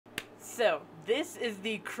So, this is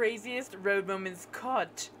the craziest road moments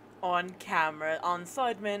caught on camera on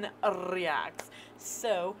Sidemen Reacts.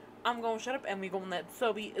 So, I'm gonna shut up and we're gonna let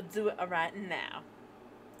Toby do it right now.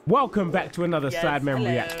 Welcome back to another Sidemen hello.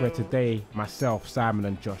 Reacts, where today myself, Simon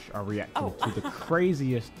and Josh are reacting to the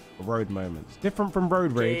craziest road moments. Different from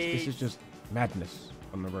road rage, this is just madness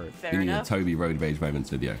on the road. Fair You need a enough. Toby road rage moments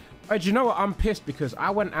video. Oh, do you know what? I'm pissed because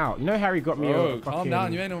I went out. You know Harry got me a fucking... calm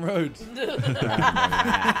down, you ain't on road.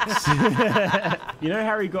 You know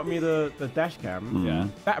Harry got me the dash cam? Yeah.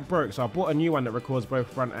 That broke, so I bought a new one that records both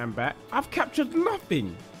front and back. I've captured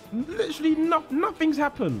nothing. Literally nothing's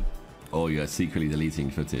happened. Or you're secretly deleting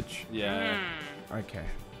footage. Yeah. Okay.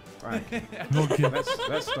 Right. Okay.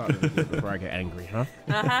 Let's start before I get angry, huh?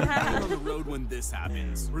 On the road when this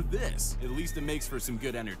happens, or this. At least it makes for some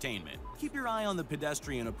good entertainment. Keep your eye on the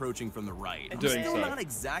pedestrian approaching from the right. I'm still not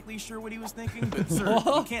exactly sure what he was thinking, but sir,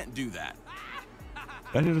 you can't do that.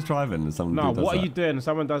 Are you just driving and someone No, does what that? are you doing?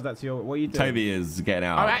 Someone does that to you. What are you doing? Toby is getting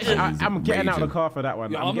out. I'm getting out of the raging. car for that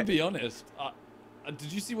one. Yeah, I'm gonna be honest.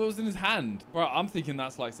 Did you see what was in his hand? Bro, I'm thinking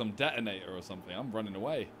that's like some detonator or something. I'm running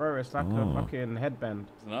away. Bro, it's like a fucking headband.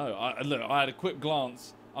 No, look, I had a quick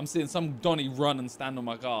glance. I'm seeing some Donny run and stand on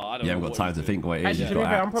my car. I don't You know haven't got what time he's to doing. think what it is. Actually, You've to be got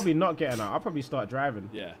fair, to I'm act. probably not getting out. I'll probably start driving.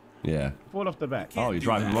 Yeah. Yeah. Fall off the back. Oh, you're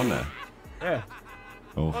driving him on there. Yeah.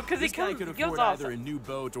 Oh. Well, because he This guy could goes afford off. either a new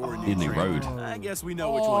boat or a In new the train. road. I guess we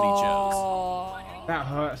know which one he chose. That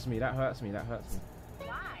hurts me. That hurts me. That hurts me.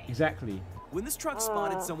 Why? Exactly. When this truck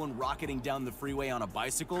spotted someone rocketing down the freeway on a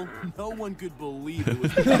bicycle, no one could believe it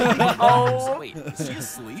was. Wait, is she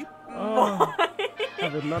asleep?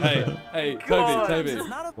 Hey, God. Toby.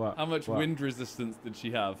 What? How much What? wind resistance did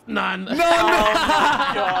she have? None. Oh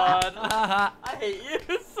my god. I hate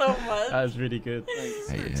you so much. That was really good. It's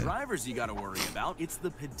Hey, the yeah. drivers you gotta worry about. It's the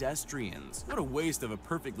pedestrians. What a waste of a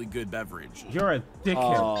perfectly good beverage. You're a dickhead.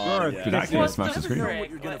 Oh, You're a yeah. Did that dickhead. kid smash the You know screen? what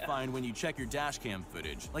you're gonna find when you check your dash cam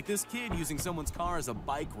footage. Like this kid using someone's car as a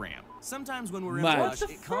bike ramp. Sometimes when we're in a Man. rush, What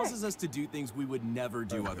the it causes us to do things we would never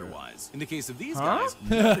do otherwise. In the case of these Huh? guys,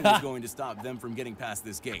 nothing was going to stop them from getting past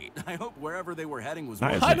this gate. I hope wherever they were heading was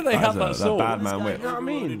That is working. How do they have that that is a sword? bad This man guy whip. You know what I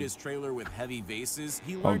mean? overloaded his trailer with heavy vases.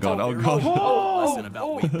 He Oh learned God, a oh very God. important lesson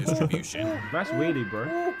about weight distribution. That's wheelie,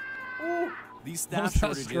 bro. These What's staff that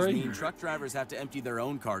shortages scream? mean truck drivers have to empty their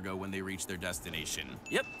own cargo when they reach their destination.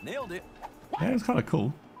 Yep, nailed it. Yeah, it's kind of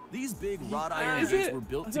cool. These big wrought iron Is gates it? were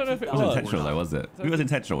built I to don't know keep if it It was was. intentional though, was it? If it was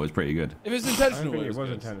intentional, it was pretty good. If it's I don't intentional, think it was good.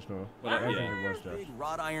 intentional. Well, I don't yeah. think it was, Big Josh.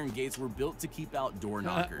 wrought iron gates were built to keep out door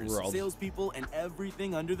knockers, Rob. salespeople, and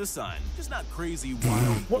everything under the sun. Just not crazy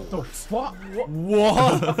wild What the boars. fuck?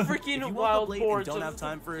 What? A If you freaking woke wild up late board. and don't have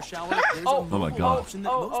time for a shower, there's Oh, a mobile my God. option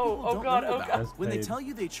that most people don't God, know oh, about. God. When they That's tell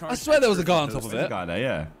you they charge I swear there was a extra guy on for top those of There's a it. guy there,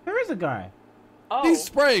 yeah. There is a guy. Oh, He's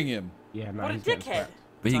spraying him. Yeah, no, what a he's getting dickhead. slapped.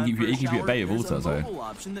 But he Time can for a keep you shower, at bay with there's a also, so. mobile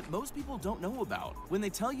option that most people don't know about. When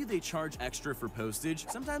they tell you they charge extra for postage,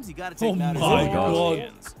 sometimes you gotta take Oh matters my into your own God.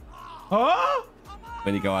 hands. Huh?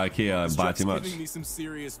 When you go IKEA and buy Truck's too much. giving me some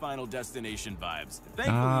serious Final Destination vibes.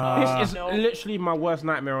 Thankfully, This is no. literally my worst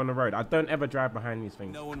nightmare on the road. I don't ever drive behind these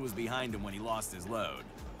things. no one was behind him when he lost his load.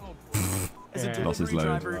 As a Yeah. Lost his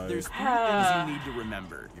delivery load. driver, there's three things you need to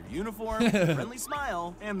remember. Your uniform, friendly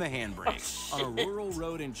smile, and the handbrake. On a rural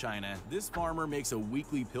road in China, this farmer makes a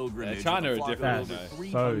weekly pilgrimage Yeah, China with a are flock of different, over though.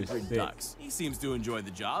 300 So sick. ducks. He seems to enjoy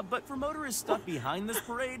the job, but for motorists stuck behind this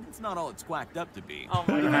parade, it's not all it's quacked up to be. Oh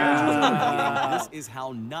my If you're god. interested in eating, this is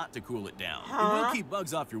how not to cool it down. It will keep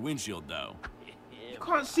bugs off your windshield, though. You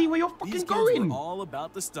can't see where you're These fucking kids going. were all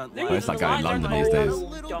about the stunt They're life. It's like using going in the London lines these on days. A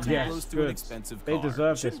little too dumbass. Yes, close to good. an expensive They car.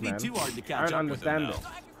 deserve Shouldn't this, be man. too hard to I catch don't up with them, understand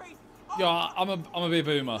though. Yeah, I'm a big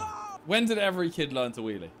boomer. When did every kid learn to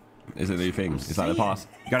wheelie? It's a new thing. It's like the past.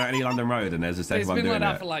 You go down any London road and there's just It's everyone been like doing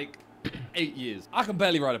that it. for like 8 years. I can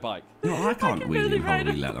barely ride a bike. No, I can't Really wheelie ride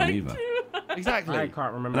a let them bike either. too. Exactly. I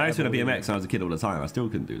can't remember. And I used to ever do doing BMX when I was a kid all the time. I still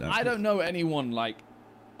couldn't do that. I don't know anyone like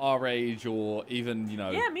our age or even, you know,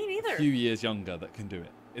 Yeah, me a neither. few years younger that can do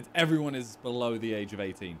it. Everyone is below the age of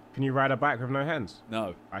 18. Can you ride a bike with no hands?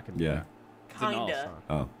 No. I can do Yeah. that. It's an Kinda.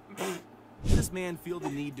 Oh. This man feel the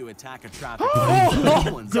need to attack a traffic light.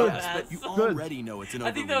 Anyone's Good. guess, but you Good. already know it's an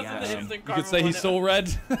I think that was in the overreaction. instant You could say he one. saw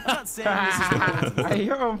red. I'm not saying this is the point. Hey,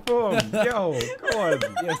 you're on form. Yo, go on.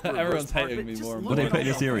 Yes, For the Everyone's worst part, hating but me just more and look more. What do they at put in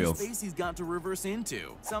your how cereal? much space he's got to reverse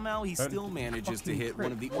into. Somehow he still manages to hit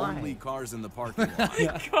one of the Why? only cars in the parking lot.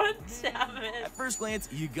 God damn it. At first glance,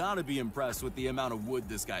 you gotta be impressed with the amount of wood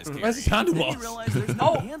this guy's carrying. Where's his Then handlebars? you realize there's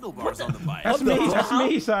no handlebars on the bike. That's me. That's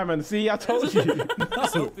me, Simon. See, I told you.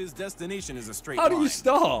 Hope his destination direction is a straight How line. do you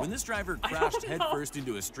start? When this driver crashed headfirst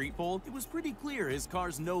into a street pole, it was pretty clear his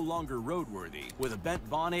car's no longer roadworthy. With a bent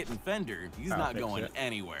bonnet and fender, he's not going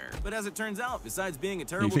anywhere. But as it turns out, besides being a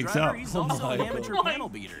terrible driver, he's also an amateur panel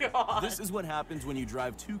beater. This is what happens when you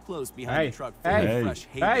drive too close behind a truck full of fresh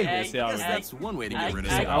hay. I guess that's one way to get rid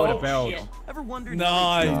of it. I would have bailed. Ever wondered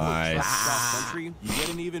Nice. cross country? You get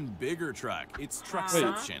an even bigger truck. It's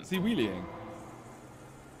truckception. Is he wheeling?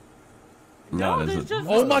 No, there's just...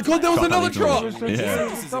 Oh my god, there was another truck!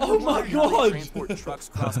 Yeah. Oh my god! Transport trucks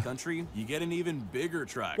cross country, you get an even bigger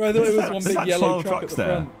truck. Bro, I thought it was one big There's yellow 12 truck at trucks the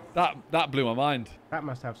there. front. That blew my mind. That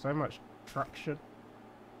must have so much traction.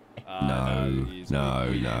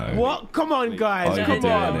 No. What? Come on, guys. Come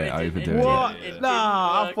Overdoing on. it, overdoing it. What? It Nah,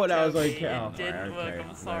 I didn't thought that was work, okay. Toby. Oh, It didn't work, okay.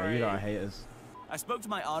 I'm sorry. You know, haters. I spoke to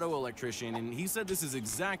my auto electrician, and he said this is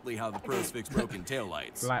exactly how the pros fix broken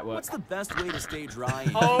taillights. Light work. What's the best way to stay dry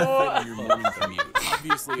and keep fit on your morning commute?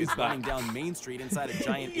 Obviously, it's running down Main Street inside a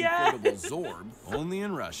giant inflatable Zorb, only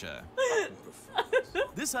in Russia.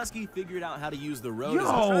 This husky figured out how to use the road as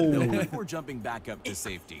a treadmill before jumping back up to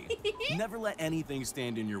safety. Never let anything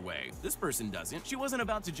stand in your way. This person doesn't. She wasn't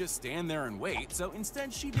about to just stand there and wait, so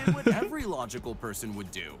instead she did what every logical person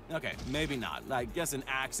would do. Okay, maybe not. I guess an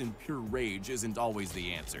axe in pure rage isn't always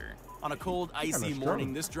the answer. On a cold, icy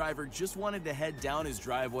morning, this driver just wanted to head down his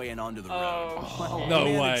driveway and onto the road. Oh, no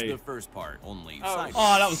managed way. The first part, only Oh, side.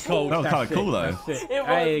 Oh, that was cold. That was kind of cool though.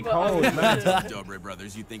 Hey, cold, man. Dobre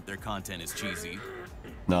brothers, you think their content is cheesy?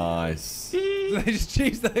 Nice. They just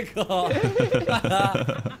cheese their car.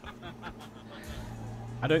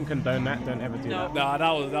 I don't condone that. Don't ever do that. Nah,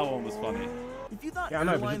 that one was funny. If you thought Yeah, I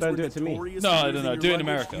know, but just don't do it to me. No, do it in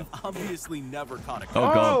America. You've obviously never caught a Oh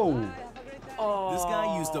car. god. This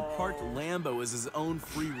guy used a parked Lambo as his own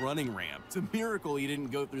free running ramp. It's a miracle he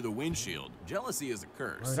didn't go through the windshield. Jealousy is a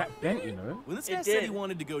curse. Oh, that bent, you know. When this guy said he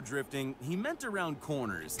wanted to go drifting, he meant around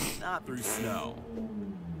corners, not through snow.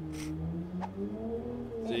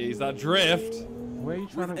 Jeez, that drift. Where are you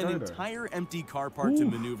trying With to an go, though? entire empty car park to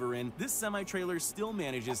maneuver in, this semi-trailer still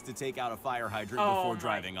manages to take out a fire hydrant before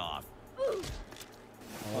driving off.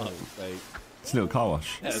 Oh, sake. It's a little car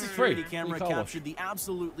wash. Yeah, The it's security free. camera Free car wash. captured the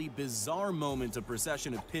absolutely bizarre moment a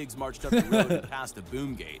procession of pigs marched up the road and past a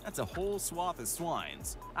boom gate. That's a whole swath of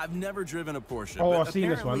swines. I've never driven a Porsche, Oh, but I've seen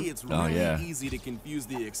this apparently one. it's Oh, really yeah. easy to confuse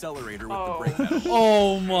the accelerator with the brake pedal.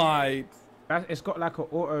 Oh my. It's got like an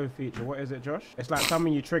auto feature. What is it, Josh? It's like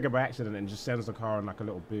something you trigger by accident and just sends the car on like a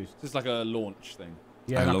little boost. Just like a launch thing.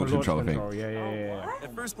 Yeah, A like launch control thing. Yeah.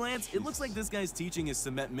 At first glance, it looks like this guy's teaching his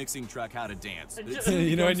cement mixing truck how to dance. But it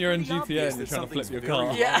You know when you're in becomes pretty GTA obvious and you're that trying to flip something's your very car?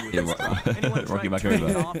 wrong Yeah. with Yeah, this truck. Anyone rock tried it back turning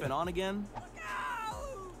over. it off and on again?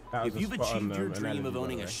 That was If a you've spot on, achieved your analogy, dream of by the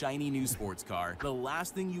owning way. a shiny new sports car, the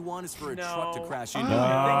last thing you want is for a truck to No. crash into Oh. it.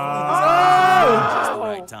 Thankfully, this guy just the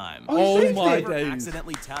right time. Oh my If he days.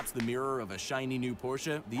 accidentally taps the mirror of a shiny new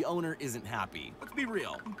Porsche, the owner isn't happy. Let's be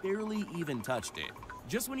real, he barely even touched it.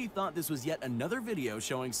 Just when you thought this was yet another video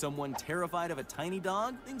showing someone terrified of a tiny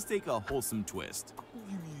dog, things take a wholesome twist.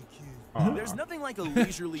 There's nothing like a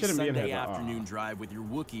leisurely Shouldn't be in Sunday here, but, afternoon drive with your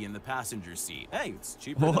Wookiee in the passenger seat. Hey, it's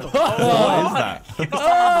cheaper What than is that?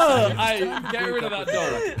 Oh, hey, get rid of that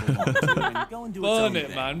dog. Go and do Burn its own it,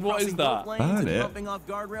 thing. man. What is Crossing both that? lanes Burn and it. bumping off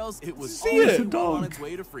guardrails, it was See it? on Dog. its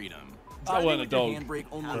way to freedom. That wasn't a Driving dog. with your handbrake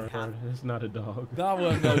only half It's not a dog. That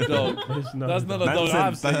wasn't no dog. It's not That's a not a Man dog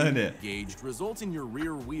I've said burn seen. it. engaged results in your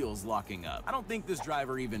rear wheels locking up. I don't think this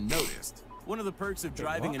driver even noticed. One of the perks of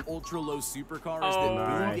driving an ultra-low supercar is that boom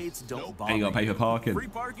Nice. gates don't bother And you gotta pay for parking. Free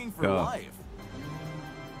parking for God. life.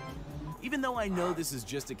 Even though I know this is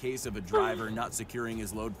just a case of a driver not securing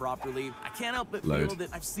his load properly, I can't help but feel Load. that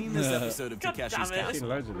I've seen this episode of God Takeshi's damn it. I've seen Castle.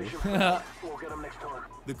 loads of these.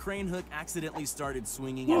 The crane hook accidentally started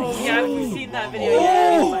swinging. Oh, and yeah, we've seen that video.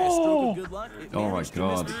 Yeah. by a stroke of good luck, it Oh my managed to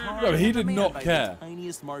miss God. the car Bro, he and did man not by care. the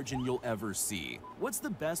tiniest margin you'll ever see. What's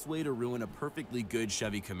the best way to ruin a perfectly good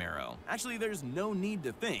Chevy Camaro? Actually, there's no need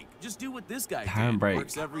to think. Just do what this guy did. Handbrake.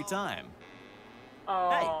 Works every time.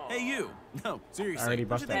 Oh. Hey, you! No, seriously. already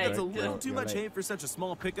Don't you busted think that that's a joke. little Yeah, too you're much late. hay for such a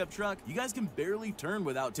small pickup truck? You guys can barely turn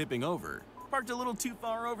without tipping over. Parked a little too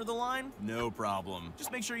far over the line? No problem.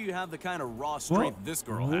 Just make sure you have the kind of raw strength this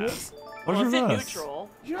girl has. What's Well, it's in reverse? neutral.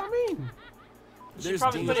 Do you know what I mean? There's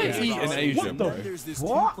probably put it dangers in across Eat in the Asia, road, and bro. then there's this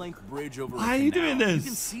What? two-plank bridge over Why a are you canal. doing You this?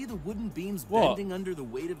 can see the wooden beams What? bending under the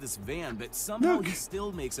weight of this van, but somehow Look. he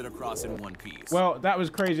still makes it across in one piece. Well, that was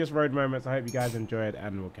craziest road moments. I hope you guys enjoyed,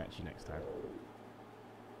 and we'll catch you next time.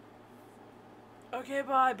 Okay,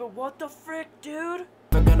 bye, but what the frick, dude?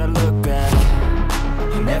 Never gonna look back.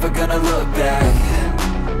 I'm never gonna look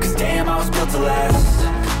back. Cause damn, I was built to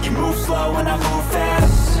last. You move slow and I move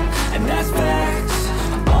fast, and that's fact.